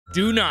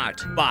Do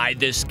not buy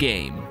this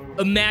game.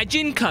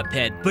 Imagine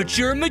Cuphead, but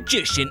you're a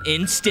magician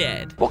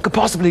instead. What could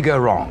possibly go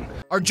wrong?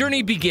 Our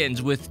journey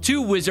begins with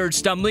two wizards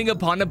stumbling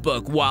upon a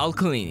book while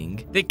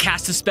cleaning. They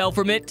cast a spell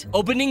from it,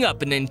 opening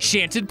up an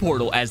enchanted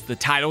portal as the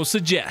title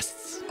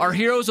suggests. Our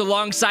heroes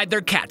alongside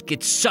their cat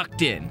get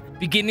sucked in,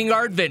 beginning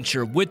our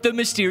adventure with the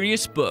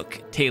mysterious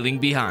book tailing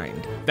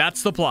behind.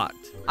 That's the plot.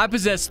 I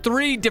possess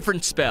 3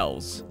 different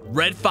spells: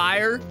 red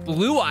fire,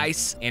 blue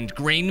ice, and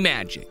green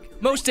magic.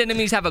 Most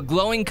enemies have a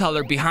glowing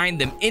color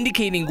behind them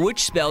indicating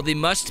which spell they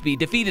must be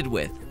defeated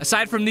with.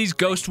 Aside from these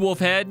ghost wolf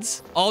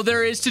heads, all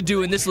there is to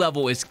do in this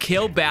level is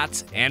kill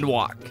bats and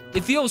walk.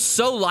 It feels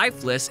so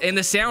lifeless, and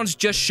the sounds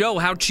just show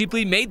how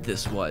cheaply made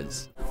this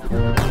was.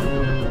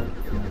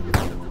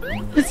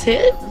 That's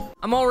it?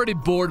 I'm already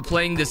bored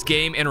playing this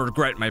game and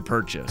regret my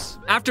purchase.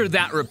 After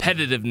that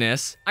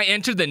repetitiveness, I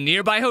enter the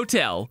nearby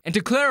hotel, and to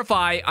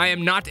clarify, I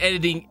am not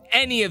editing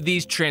any of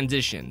these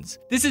transitions.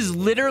 This is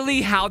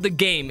literally how the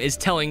game is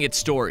telling its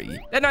story.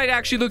 That night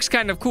actually looks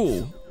kind of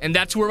cool, and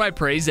that's where my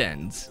praise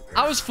ends.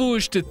 I was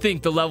foolish to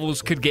think the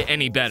levels could get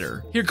any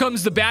better. Here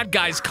comes the bad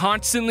guys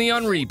constantly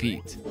on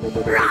repeat.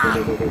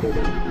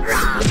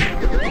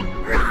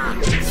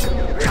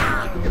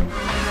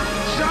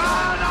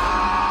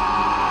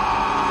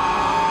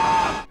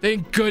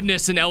 Thank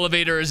goodness an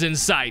elevator is in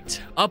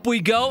sight. Up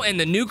we go, and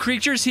the new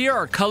creatures here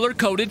are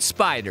color-coded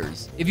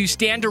spiders. If you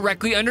stand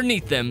directly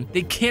underneath them,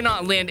 they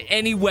cannot land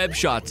any web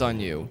shots on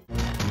you.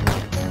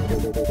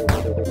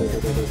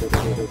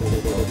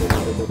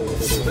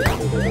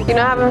 You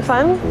not having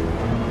fun?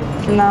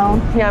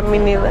 No. Yeah, me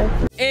neither.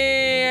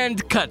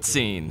 And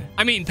cutscene.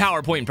 I mean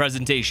PowerPoint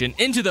presentation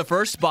into the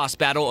first boss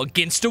battle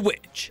against a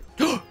witch.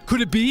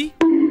 Could it be?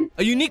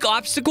 A unique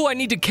obstacle I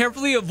need to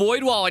carefully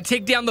avoid while I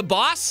take down the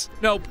boss?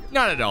 Nope,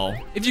 not at all.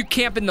 If you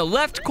camp in the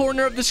left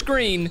corner of the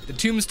screen, the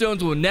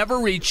tombstones will never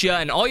reach you,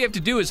 and all you have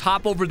to do is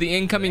hop over the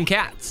incoming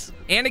cats.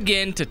 And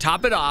again, to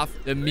top it off,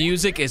 the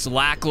music is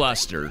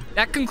lackluster.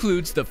 That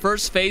concludes the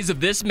first phase of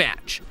this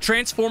match,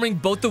 transforming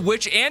both the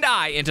witch and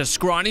I into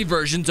scrawny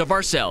versions of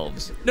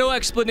ourselves. No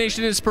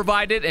explanation is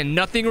provided, and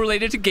nothing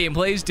related to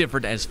gameplay is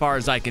different as far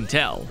as I can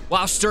tell.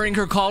 While stirring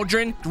her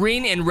cauldron,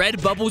 green and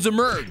red bubbles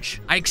emerge.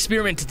 I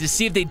experimented to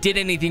see if they did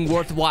anything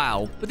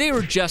worthwhile, but they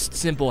were just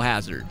simple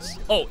hazards.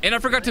 Oh, and I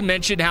forgot to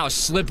mention how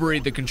slippery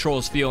the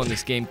controls feel in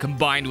this game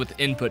combined with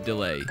input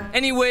delay.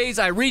 Anyways,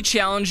 I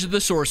re-challenged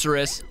the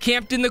sorceress,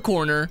 camped in the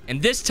corner,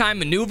 and this time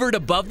maneuvered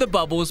above the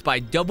bubbles by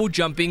double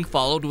jumping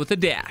followed with a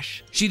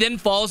dash. She then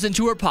falls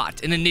into her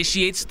pot and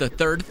initiates the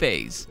third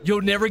phase.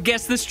 You'll never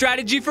guess the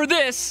strategy for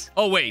this.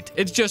 Oh wait,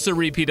 it's just a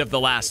repeat of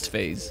the last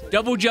phase.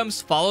 Double jumps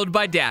followed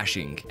by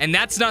dashing. And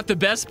that's not the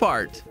best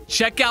part.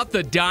 Check out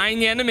the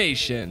dying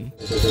animation.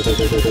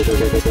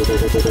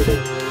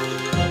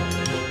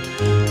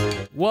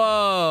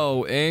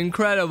 Whoa,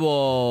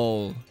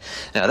 incredible.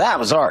 Now that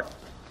was art.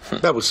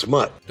 That was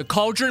smart. The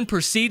cauldron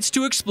proceeds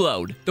to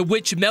explode. The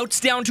witch melts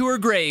down to her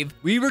grave.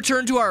 We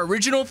return to our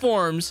original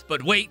forms.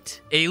 But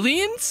wait,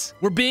 aliens?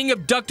 We're being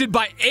abducted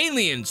by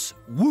aliens.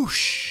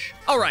 Whoosh.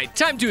 All right,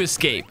 time to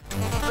escape.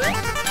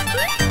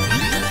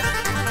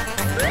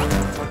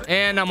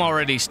 And I'm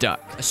already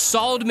stuck. A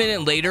solid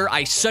minute later,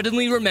 I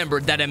suddenly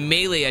remembered that a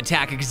melee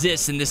attack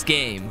exists in this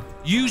game,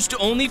 used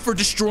only for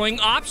destroying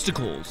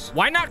obstacles.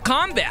 Why not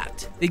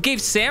combat? They gave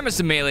Samus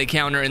a melee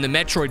counter in the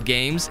Metroid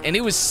games, and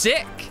it was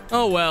sick.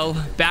 Oh well,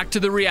 back to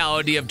the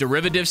reality of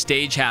derivative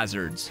stage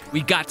hazards.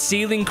 We got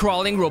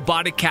ceiling-crawling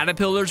robotic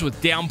caterpillars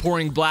with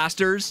downpouring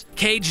blasters,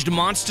 caged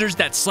monsters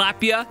that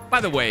slap ya.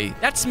 By the way,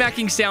 that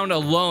smacking sound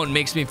alone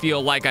makes me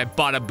feel like I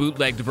bought a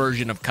bootlegged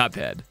version of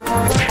Cuphead.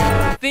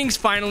 Things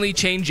finally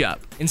change up.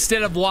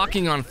 Instead of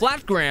walking on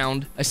flat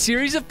ground, a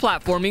series of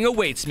platforming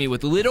awaits me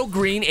with little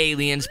green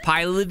aliens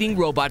piloting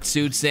robot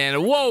suits,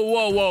 and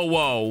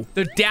whoa.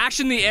 The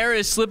dash in the air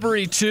is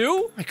slippery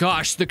too? My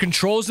gosh, the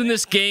controls in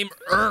this game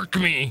irk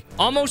me.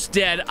 Almost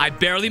dead, I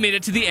barely made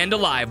it to the end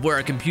alive, where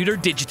a computer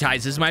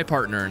digitizes my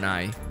partner and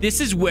I.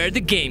 This is where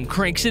the game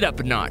cranks it up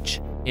a notch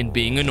in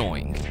being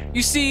annoying.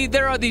 You see,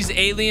 there are these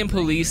alien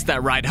police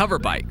that ride hover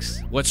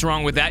bikes. What's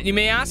wrong with that, you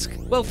may ask?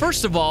 Well,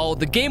 first of all,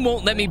 the game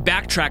won't let me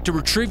backtrack to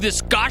retrieve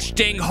this gosh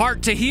dang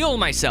heart to heal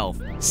myself.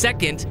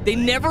 Second, they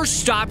never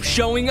stop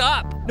showing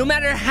up. No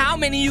matter how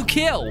many you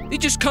kill, they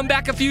just come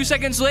back a few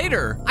seconds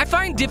later. I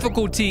find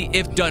difficulty,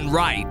 if done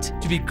right,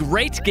 to be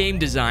great game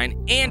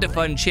design and a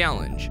fun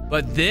challenge.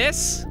 But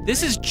this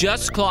is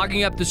just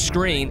clogging up the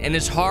screen and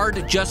is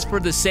hard just for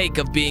the sake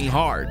of being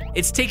hard.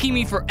 It's taking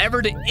me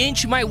forever to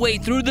inch my way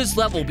through this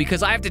level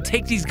because I have to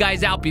take these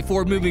guys out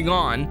before moving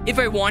on if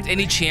I want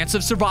any chance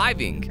of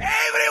surviving.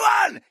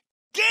 Everyone,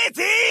 get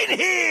in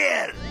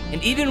here!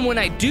 And even when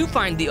I do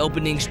find the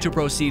openings to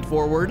proceed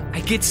forward,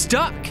 I get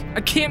stuck. I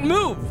can't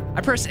move.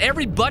 I press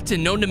every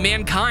button known to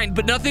mankind,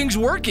 but nothing's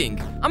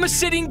working. I'm a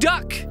sitting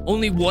duck.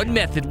 Only one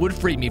method would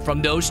free me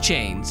from those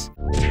chains.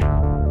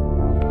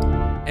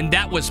 And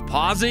that was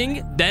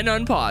pausing, then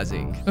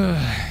unpausing.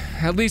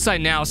 At least I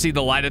now see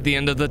the light at the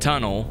end of the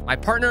tunnel. My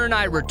partner and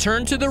I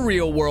return to the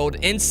real world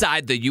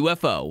inside the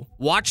UFO.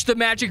 Watch the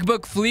magic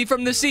book flee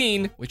from the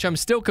scene, which I'm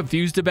still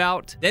confused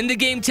about. Then the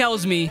game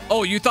tells me,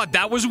 oh, you thought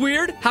that was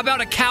weird? How about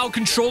a cow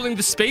controlling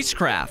the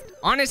spacecraft?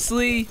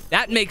 Honestly,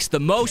 that makes the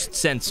most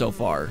sense so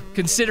far,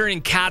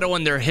 considering cattle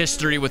and their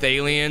history with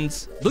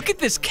aliens. Look at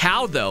this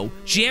cow, though,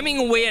 jamming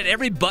away at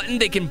every button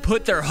they can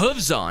put their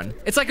hooves on.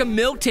 It's like a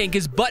milk tank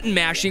is button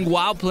mashing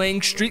while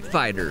playing Street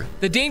Fighter.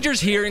 The dangers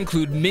here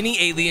include mini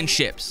alien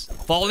ships,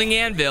 falling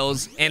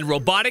anvils, and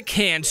robotic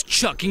hands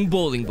chucking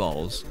bowling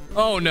balls.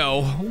 Oh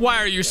no, why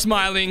are you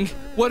smiling?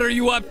 What are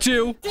you up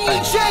to?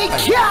 DJ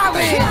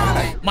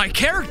Khaled! My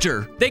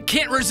character! They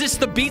can't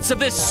resist the beats of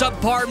this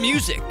subpar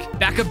music.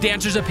 Backup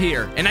dancers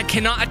appear, and I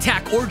cannot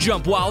attack or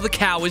jump while the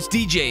cow is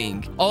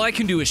DJing. All I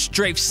can do is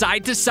strafe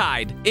side to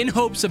side in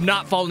hopes of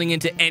not falling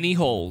into any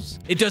holes.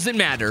 It doesn't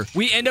matter.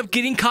 We end up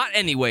getting caught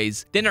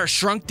anyways, then are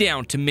shrunk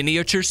down to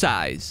miniature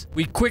size.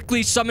 We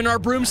quickly summon our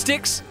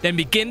broomsticks, then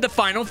begin the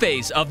final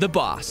phase of the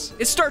boss.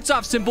 It starts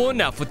off simple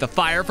enough with the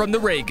fire from the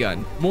ray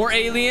gun, more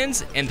aliens,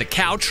 and the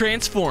cow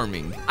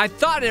transforming. I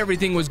thought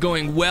everything was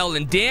going well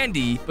and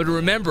dandy, but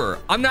remember,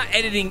 I'm not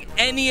editing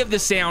any of the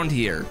sound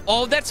here.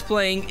 All that's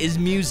playing is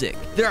music.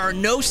 There are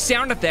no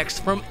sound effects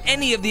from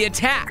any of the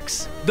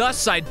attacks.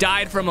 Thus, I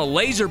died from a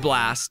laser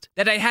blast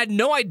that I had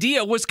no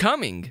idea was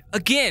coming.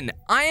 Again,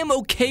 I am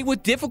okay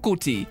with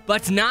difficulty,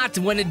 but not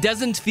when it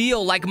doesn't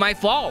feel like my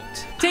fault.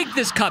 Take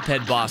this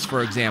Cuphead boss,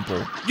 for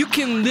example. You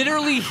can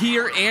literally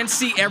hear and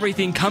see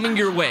everything coming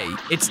your way.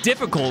 It's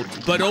difficult,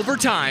 but over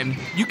time,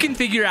 you can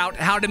figure out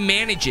how to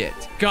manage it.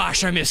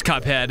 Gosh, I miss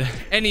Cuphead.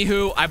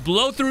 Anywho, I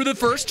blow through the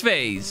first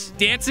phase,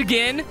 dance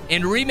again,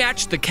 and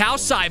rematch the cow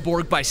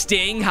cyborg by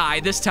staying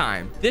high this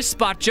time. This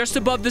spot just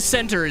above the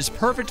center is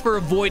perfect for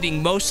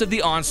avoiding most of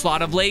the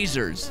onslaught of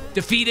lasers.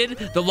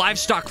 Defeated, the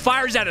livestock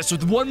fires at us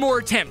with one more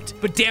attempt,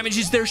 but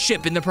damages their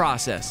ship in the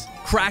process,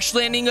 crash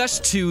landing us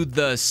to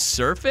the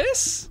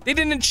surface? They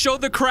didn't show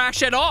the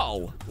crash at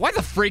all. Why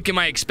the freak am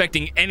I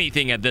expecting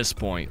anything at this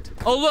point?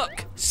 Oh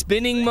look,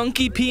 spinning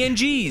monkey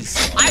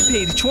PNGs. I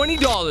paid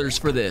 $20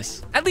 for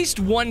this. At least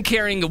one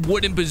carrying a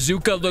wooden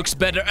bazooka looks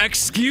better.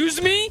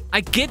 Excuse me?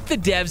 I get the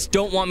devs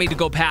don't want me to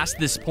go past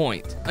this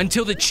point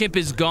until the chimp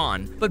is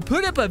gone, but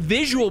put up a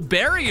visual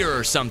barrier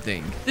or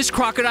something. This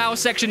crocodile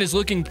section is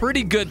looking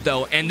pretty good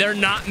though, and they're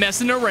not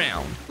messing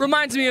around.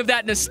 Reminds me of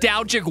that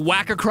nostalgic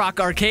Whack-A-Croc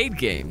arcade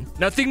game.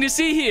 Nothing to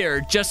see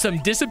here, just some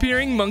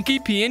disappearing monkey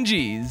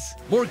PNGs.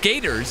 More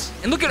gators.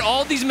 And look at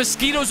all these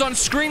mosquitoes on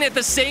screen at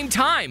the same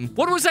time.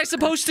 What was I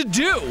supposed to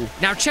do?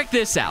 Now check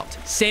this out.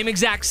 Same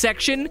exact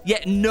section,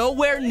 yet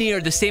nowhere near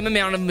the same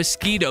amount of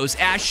mosquitoes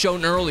as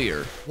shown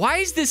earlier. Why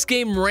is this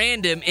game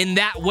random in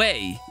that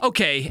way?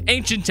 Okay,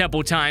 ancient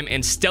temple time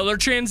and stellar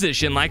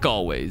transition like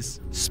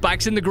always.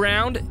 Spikes in the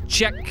ground?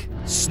 Check.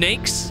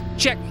 Snakes?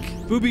 Check.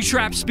 Booby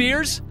trap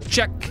spears?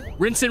 Check.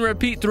 Rinse and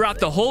repeat throughout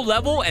the whole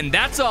level, and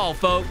that's all,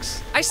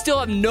 folks. I still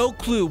have no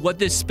clue what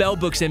this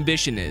spellbook's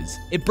ambition is.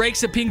 It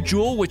breaks a pink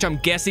jewel, which I'm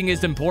guessing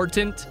is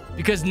important,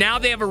 because now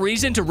they have a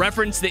reason to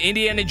reference the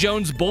Indiana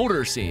Jones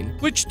boulder scene,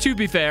 which, to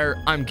be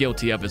fair, I'm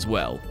guilty of as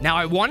well. Now,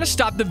 I want to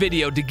stop the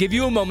video to give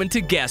you a moment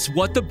to guess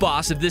what the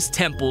boss of this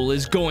temple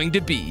is going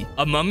to be.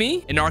 A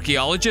mummy? An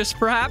archaeologist,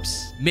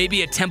 perhaps?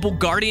 Maybe a temple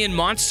guardian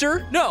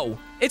monster? No.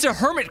 It's a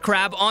hermit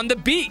crab on the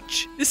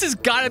beach. This has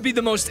got to be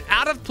the most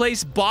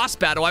out-of-place boss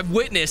battle I've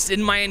witnessed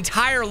in my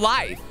entire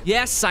life.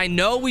 Yes, I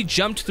know we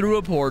jumped through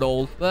a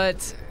portal,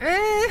 but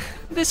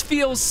this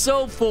feels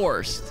so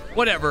forced.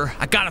 Whatever,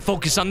 I gotta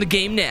focus on the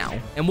game now.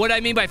 And what I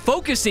mean by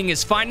focusing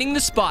is finding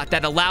the spot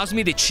that allows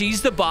me to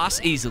cheese the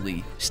boss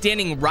easily.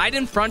 Standing right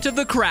in front of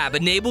the crab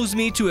enables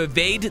me to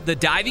evade the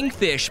diving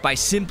fish by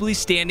simply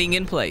standing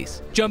in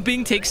place.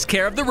 Jumping takes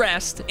care of the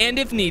rest, and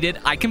if needed,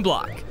 I can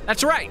block.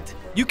 That's right,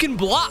 you can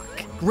block.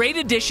 Great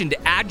addition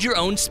to add your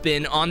own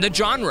spin on the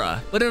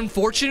genre. But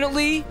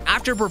unfortunately,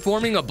 after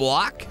performing a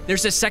block,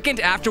 there's a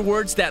second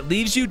afterwards that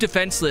leaves you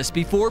defenseless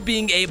before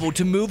being able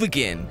to move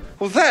again.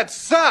 Well, that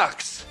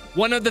sucks!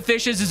 One of the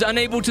fishes is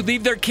unable to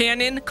leave their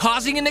cannon,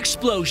 causing an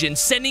explosion,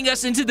 sending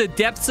us into the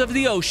depths of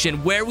the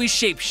ocean where we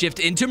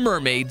shapeshift into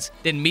mermaids,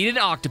 then meet an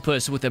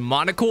octopus with a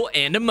monocle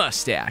and a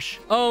mustache.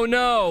 Oh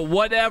no,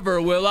 whatever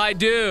will I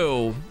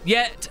do?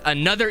 Yet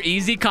another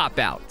easy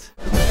cop-out.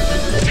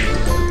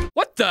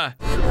 What the?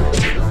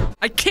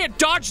 I can't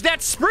dodge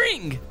that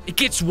spring! It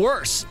gets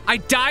worse. I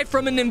die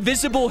from an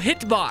invisible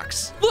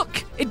hitbox.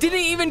 Look, it didn't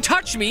even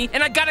touch me,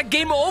 and I got a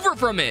game over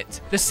from it.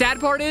 The sad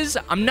part is,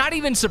 I'm not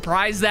even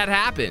surprised that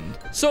happened.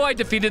 So I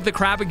defeated the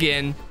crab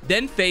again,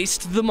 then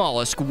faced the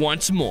mollusk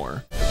once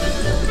more.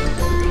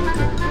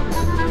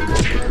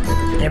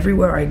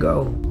 Everywhere I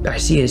go, I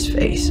see his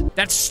face.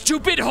 That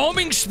stupid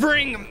homing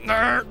spring!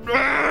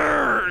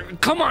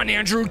 Come on,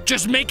 Andrew,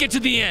 just make it to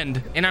the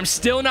end. And I'm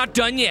still not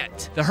done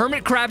yet. The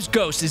hermit crab's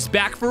ghost is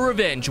back for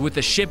revenge with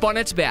a ship on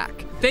its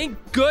back. Thank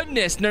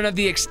goodness none of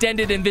the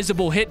extended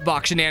invisible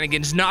hitbox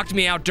shenanigans knocked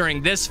me out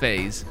during this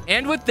phase.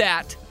 And with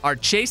that, our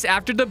chase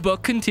after the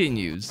book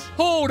continues.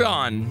 Hold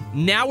on,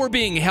 now we're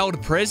being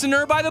held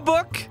prisoner by the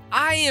book?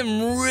 I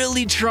am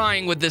really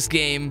trying with this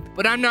game,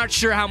 but I'm not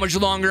sure how much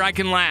longer I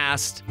can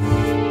last.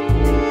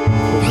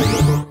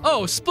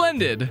 Oh,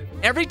 splendid.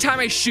 Every time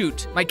I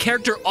shoot, my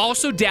character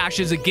also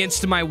dashes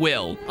against my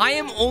will. I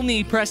am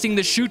only pressing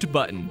the shoot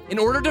button. In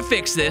order to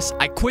fix this,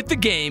 I quit the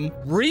game,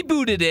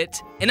 rebooted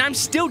it, and I'm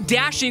still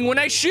dashing when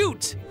I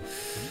shoot.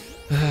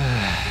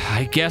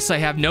 I guess I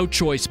have no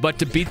choice but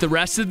to beat the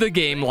rest of the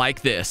game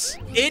like this.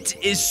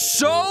 It is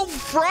so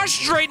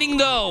frustrating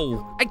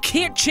though. I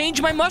can't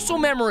change my muscle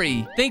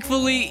memory.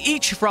 Thankfully,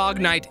 each Frog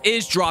Knight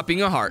is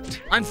dropping a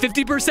heart. I'm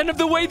 50% of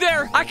the way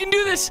there. I can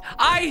do this.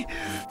 I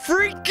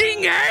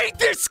freaking hate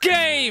this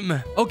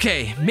game.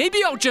 Okay,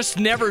 maybe I'll just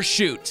never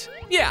shoot.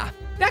 Yeah,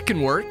 that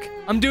can work.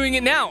 I'm doing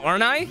it now,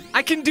 aren't I?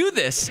 I can do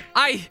this.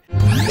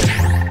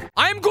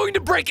 I'm going to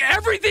break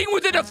everything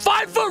within a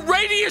 5-foot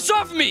radius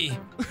of me.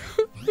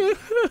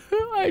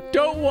 I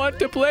don't want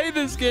to play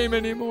this game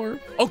anymore.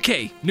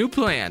 Okay, new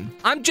plan.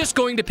 I'm just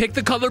going to pick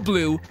the color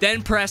blue,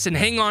 then press and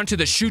hang on to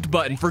the shoot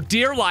button for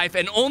dear life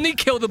and only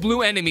kill the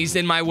blue enemies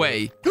in my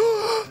way.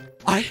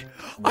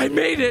 I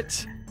made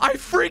it. I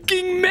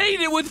freaking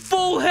made it with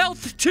full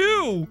health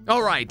too.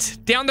 All right,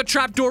 down the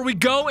trapdoor we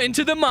go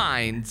into the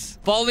mines.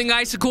 Falling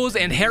icicles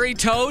and hairy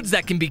toads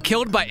that can be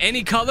killed by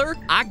any color.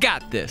 I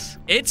got this.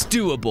 It's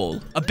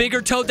doable. A bigger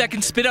toad that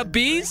can spit up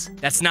bees?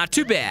 That's not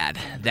too bad.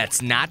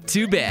 That's not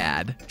too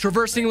bad.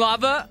 Traversing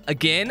lava?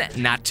 Again,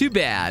 not too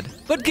bad.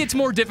 But gets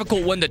more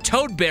difficult when the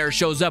toad bear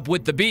shows up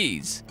with the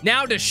bees.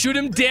 Now to shoot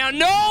him down.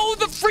 No,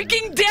 the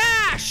freaking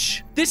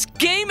dash! This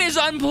game is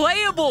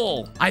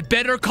unplayable. I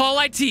better call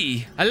IT.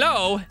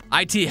 Hello?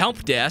 IT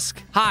help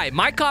desk. Hi,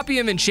 my copy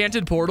of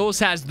Enchanted Portals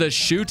has the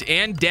shoot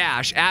and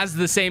dash as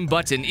the same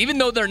button, even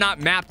though they're not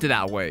mapped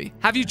that way.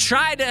 Have you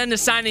tried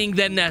unassigning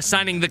then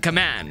assigning the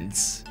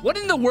commands? What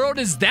in the world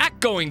is that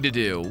going to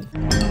do?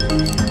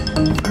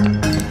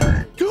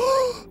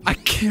 I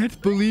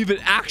can't believe it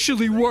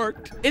actually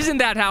worked. Isn't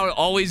that how it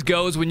always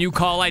goes when you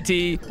call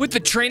IT? With the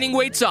training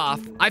weights off,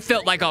 I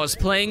felt like I was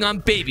playing on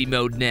baby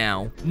mode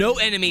now. No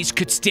enemies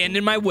could stand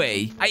in my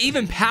way. I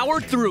even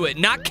powered through it,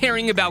 not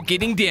caring about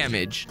getting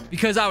damaged,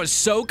 because I was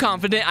so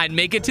confident I'd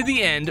make it to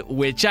the end,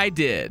 which I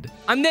did.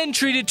 I'm then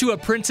treated to a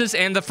princess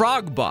and the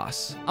frog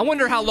boss. I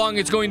wonder how long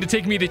it's going to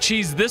take me to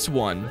cheese this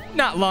one.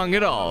 Not long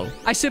at all.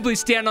 I simply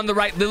stand on the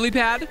right lily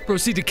pad,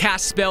 proceed to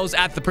cast spells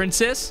at the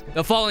princess.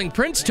 The falling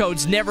prince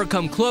toads never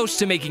come close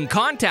to making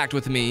contact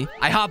with me.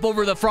 I hop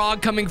over the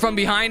frog coming from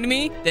behind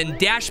me, then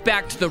dash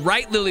back to the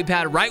right lily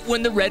pad right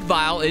when the red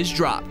vial is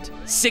dropped.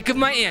 Sick of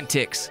my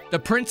antics, the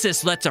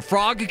princess lets a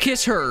frog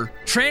kiss her,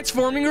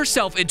 transforming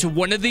herself into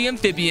one of the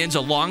amphibians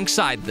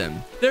alongside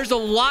them. There's a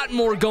lot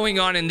more going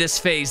on in this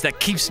phase that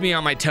keeps me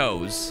on my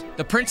toes.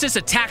 The princess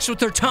attacks with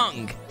her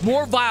tongue.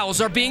 More vials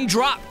are being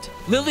dropped.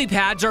 Lily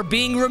pads are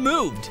being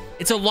removed.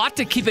 It's a lot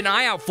to keep an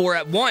eye out for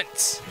at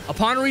once.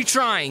 Upon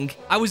retrying,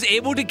 I was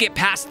able to get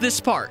past this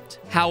part.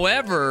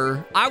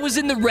 However, I was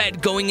in the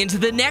red going into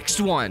the next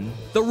one.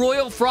 The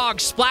royal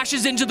frog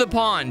splashes into the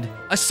pond,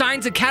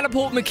 assigns a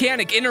catapult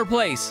mechanic in her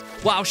place,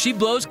 while she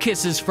blows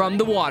kisses from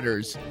the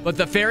waters. But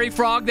the fairy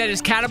frog that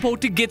is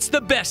catapulted gets the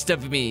best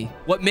of me.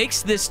 What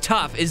makes this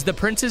tough is the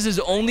princess is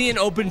only an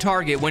open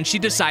target when she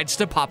decides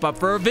to pop up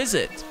for a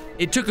visit.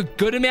 It took a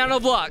good amount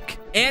of luck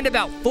and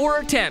about 4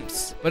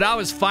 attempts, but I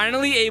was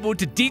finally able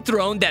to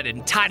dethrone that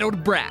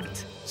entitled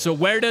brat. So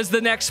where does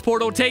the next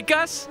portal take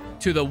us?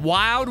 To the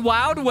Wild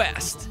Wild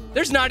West.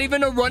 There's not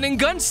even a run and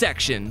gun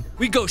section.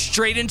 We go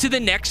straight into the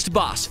next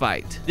boss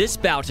fight. This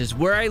bout is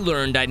where I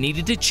learned I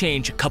needed to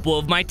change a couple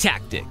of my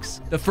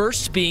tactics. The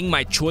first being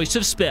my choice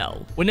of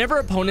spell. Whenever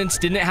opponents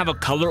didn't have a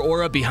color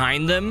aura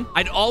behind them,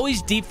 I'd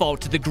always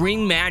default to the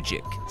green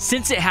magic,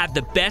 since it had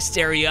the best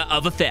area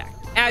of effect.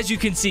 As you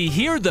can see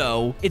here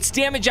though, its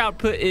damage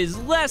output is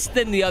less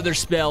than the other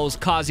spells,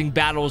 causing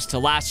battles to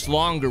last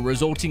longer,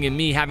 resulting in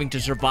me having to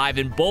survive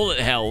in bullet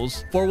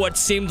hells for what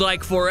seemed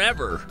like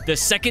forever. The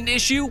second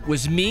issue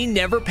was me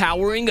never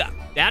powering up.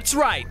 That's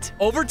right,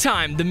 over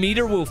time the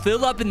meter will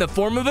fill up in the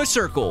form of a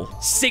circle,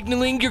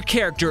 signaling your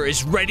character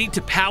is ready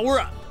to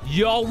power up.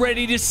 Y'all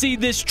ready to see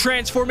this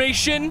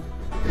transformation?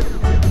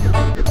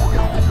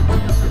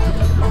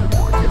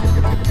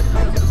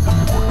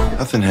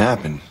 Nothing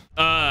happened.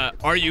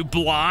 Are you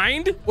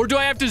blind? Or do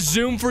I have to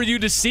zoom for you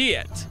to see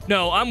it?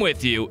 No, I'm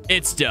with you.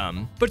 It's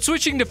dumb. But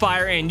switching to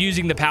fire and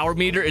using the power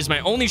meter is my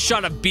only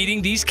shot of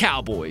beating these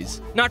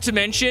cowboys. Not to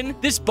mention,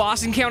 this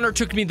boss encounter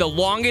took me the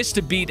longest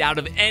to beat out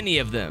of any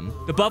of them.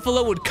 The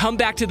buffalo would come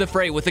back to the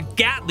fray with a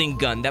Gatling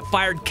gun that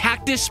fired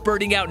cactus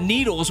spurting out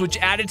needles, which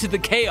added to the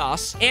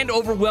chaos and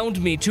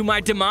overwhelmed me to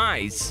my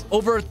demise.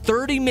 Over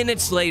 30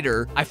 minutes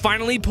later, I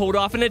finally pulled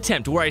off an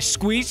attempt where I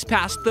squeezed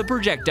past the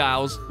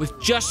projectiles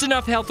with just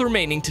enough health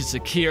remaining to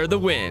secure the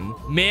win.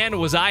 Man,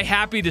 was I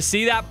happy to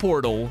see that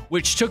portal,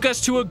 which took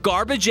us to a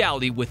garbage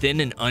alley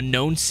within an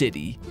unknown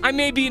city. I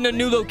may be in a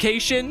new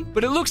location,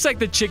 but it looks like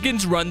the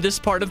chickens run this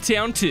part of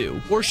town too.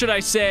 Or should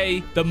I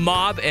say, the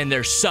mob and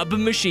their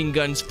submachine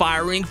guns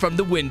firing from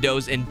the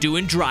windows and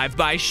doing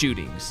drive-by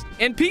shootings.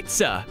 and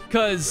pizza,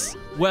 cause,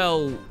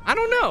 well, I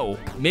don't know.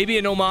 Maybe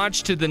an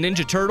homage to the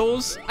Ninja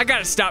Turtles? I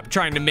gotta stop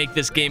trying to make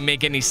this game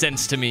make any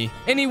sense to me.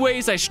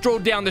 Anyways, I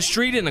strolled down the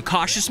street in a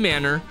cautious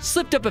manner,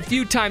 slipped up a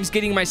few times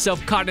getting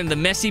myself caught in the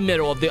messy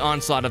middle of the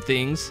onslaught of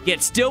things,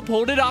 yet still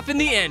pulled it off in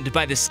the end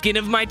by the skin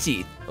of my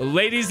teeth.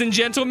 Ladies and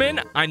gentlemen,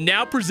 I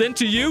now present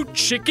to you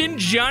Chicken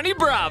Johnny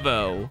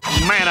Bravo.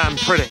 Man, I'm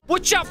pretty.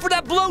 Watch out for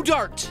that blow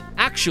dart!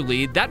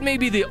 Actually, that may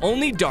be the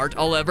only dart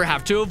I'll ever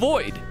have to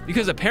avoid,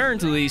 because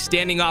apparently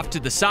standing off to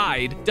the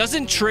side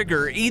doesn't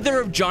trigger either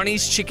of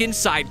Johnny's chicken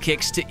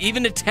sidekicks to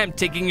even attempt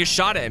taking a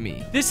shot at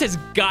me. This has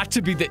got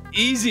to be the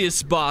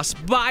easiest boss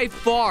by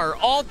far,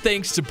 all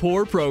thanks to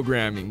poor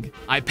programming.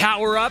 I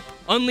power up,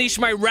 unleash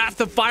my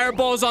wrath of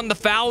fireballs on the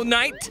foul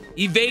knight,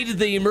 evade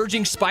the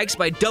emerging spikes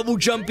by double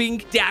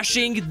jumping,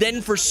 dashing,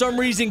 then for some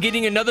reason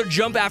getting another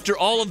jump after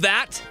all of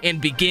that, and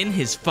begin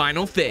his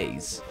final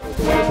phase.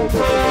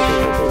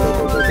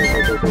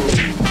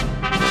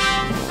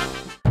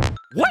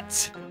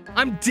 What?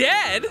 I'm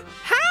dead?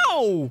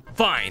 How?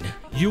 Fine.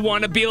 You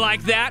want to be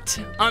like that?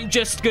 I'm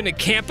just gonna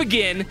camp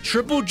again,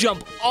 triple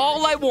jump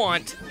all I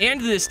want, and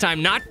this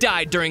time not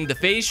die during the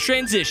phase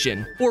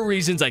transition, for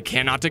reasons I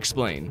cannot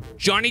explain.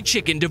 Johnny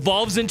Chicken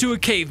devolves into a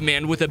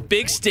caveman with a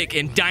big stick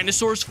and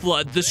dinosaurs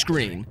flood the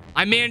screen.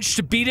 I managed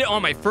to beat it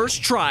on my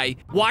first try,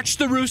 watch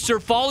the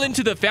rooster fall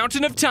into the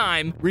fountain of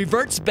time,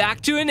 reverts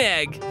back to an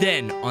egg,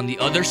 then on the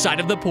other side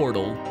of the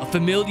portal, a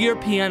familiar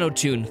piano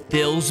tune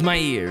fills my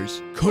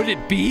ears. Could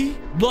it be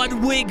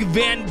Ludwig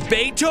van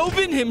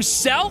Beethoven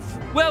himself?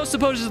 Well,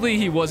 supposedly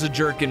he was a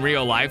jerk in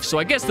real life, so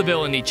I guess the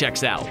villainy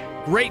checks out.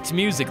 Great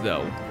music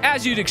though.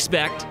 As you'd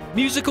expect,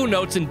 musical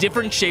notes in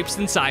different shapes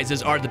and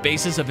sizes are the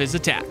basis of his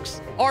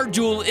attacks. Our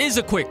duel is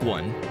a quick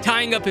one,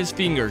 tying up his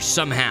fingers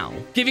somehow,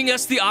 giving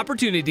us the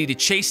opportunity to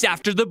chase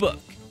after the book.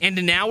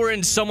 And now we're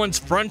in someone's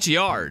front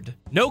yard.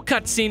 No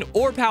cutscene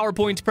or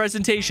PowerPoint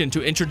presentation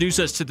to introduce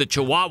us to the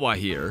Chihuahua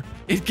here.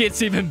 It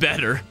gets even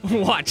better.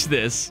 Watch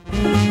this.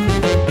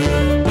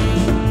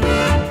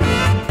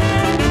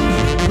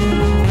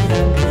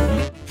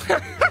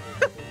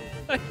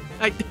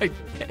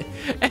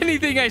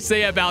 Anything I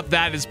say about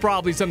that is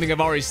probably something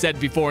I've already said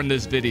before in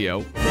this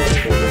video.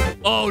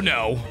 Oh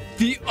no.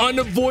 The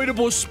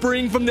unavoidable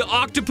spring from the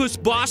octopus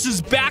boss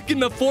is back in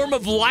the form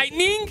of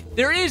lightning?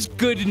 There is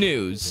good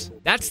news.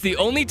 That's the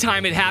only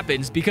time it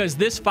happens because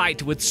this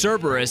fight with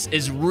Cerberus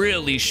is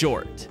really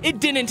short. It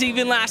didn't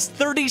even last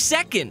 30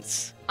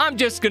 seconds. I'm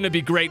just gonna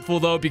be grateful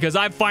though because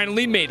I've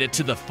finally made it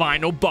to the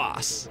final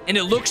boss. And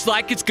it looks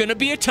like it's gonna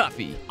be a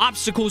toughie.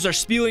 Obstacles are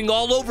spewing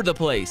all over the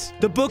place.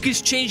 The book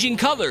is changing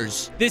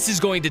colors. This is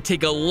going to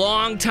take a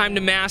long time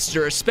to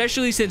master,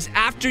 especially since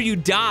after you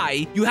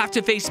die, you have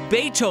to face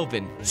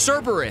Beethoven,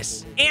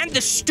 Cerberus, and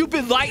the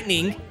stupid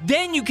lightning.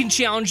 Then you can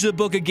challenge the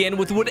book again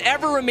with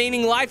whatever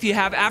remaining life you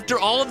have after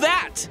all of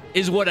that,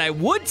 is what I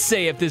would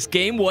say if this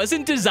game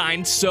wasn't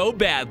designed so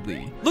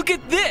badly. Look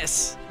at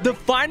this. The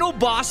final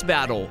boss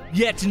battle,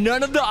 yet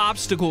none of the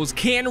obstacles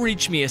can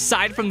reach me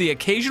aside from the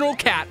occasional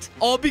cat,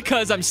 all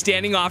because I'm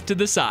standing off to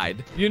the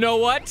side. You know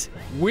what?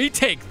 We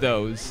take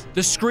those.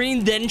 The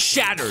screen then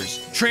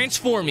shatters,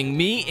 transforming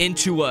me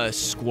into a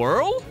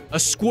squirrel? A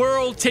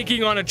squirrel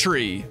taking on a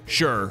tree.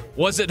 Sure.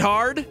 Was it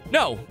hard?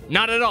 No,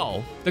 not at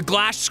all. The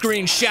glass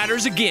screen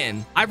shatters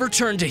again. I've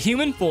returned to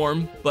human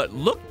form, but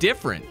look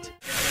different.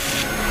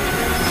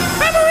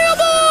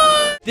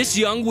 This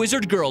young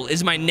wizard girl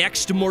is my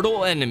next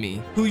mortal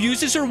enemy, who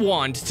uses her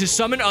wand to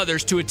summon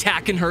others to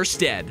attack in her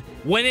stead.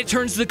 When it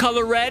turns the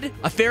color red,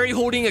 a fairy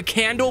holding a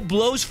candle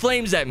blows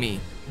flames at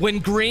me. When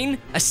green,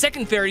 a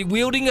second fairy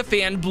wielding a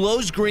fan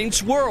blows green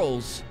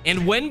swirls.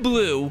 And when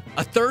blue,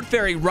 a third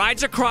fairy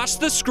rides across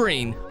the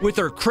screen with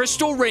her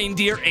crystal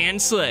reindeer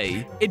and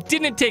sleigh. It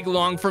didn't take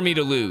long for me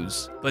to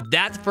lose, but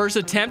that first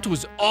attempt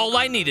was all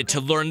I needed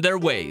to learn their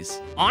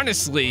ways.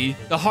 Honestly,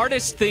 the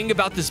hardest thing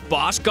about this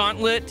boss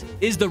gauntlet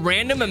is the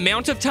random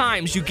amount of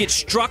times you get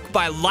struck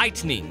by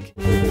lightning.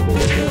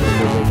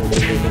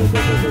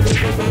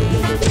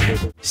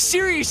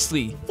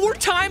 Seriously, 4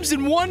 times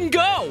in one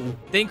go!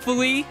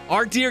 Thankfully,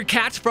 our dear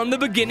cat from the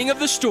beginning of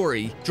the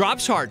story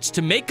drops hearts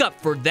to make up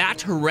for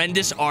that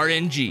horrendous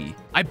RNG.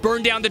 I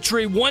burn down the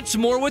tree once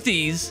more with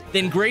ease,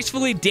 then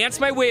gracefully dance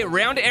my way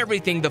around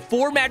everything the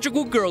 4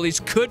 magical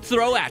girlies could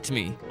throw at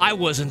me. I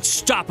was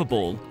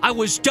unstoppable. I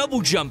was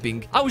double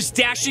jumping. I was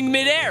dashing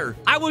midair.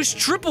 I was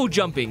triple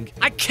jumping.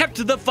 I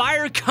kept the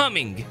fire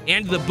coming.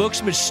 And the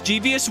book's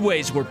mischievous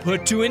ways were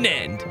put to an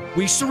end.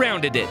 We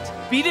surrounded it,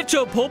 beat it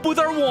to a pulp with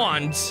our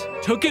wands,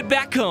 took it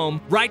back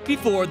home right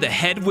before the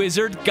head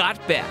wizard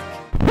got back.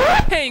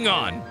 Hang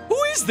on,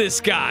 who is this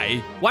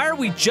guy? Why are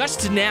we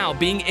just now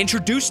being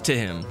introduced to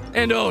him?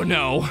 And oh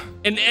no,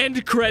 an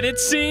end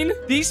credits scene?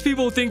 These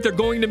people think they're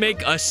going to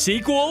make a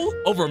sequel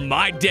over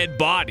my dead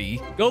body.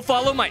 Go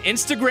follow my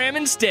Instagram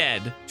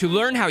instead to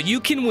learn how you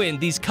can win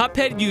these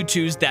Cuphead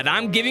U2s that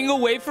I'm giving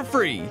away for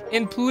free.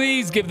 And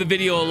please give the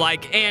video a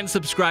like and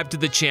subscribe to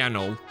the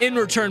channel in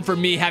return for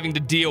me having to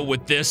deal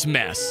with this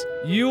mess.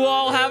 You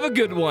all have a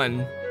good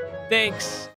one. Thanks.